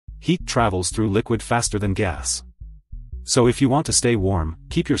Heat travels through liquid faster than gas. So if you want to stay warm,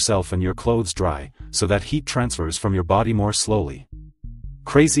 keep yourself and your clothes dry, so that heat transfers from your body more slowly.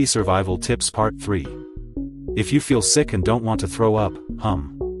 Crazy Survival Tips Part 3. If you feel sick and don't want to throw up,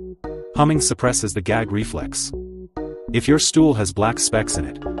 hum. Humming suppresses the gag reflex. If your stool has black specks in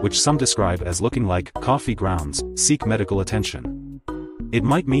it, which some describe as looking like coffee grounds, seek medical attention. It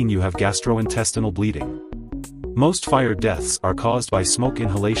might mean you have gastrointestinal bleeding. Most fire deaths are caused by smoke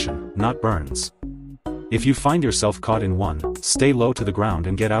inhalation, not burns. If you find yourself caught in one, stay low to the ground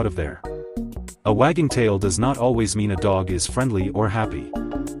and get out of there. A wagging tail does not always mean a dog is friendly or happy.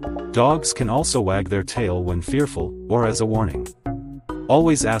 Dogs can also wag their tail when fearful, or as a warning.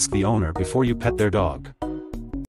 Always ask the owner before you pet their dog.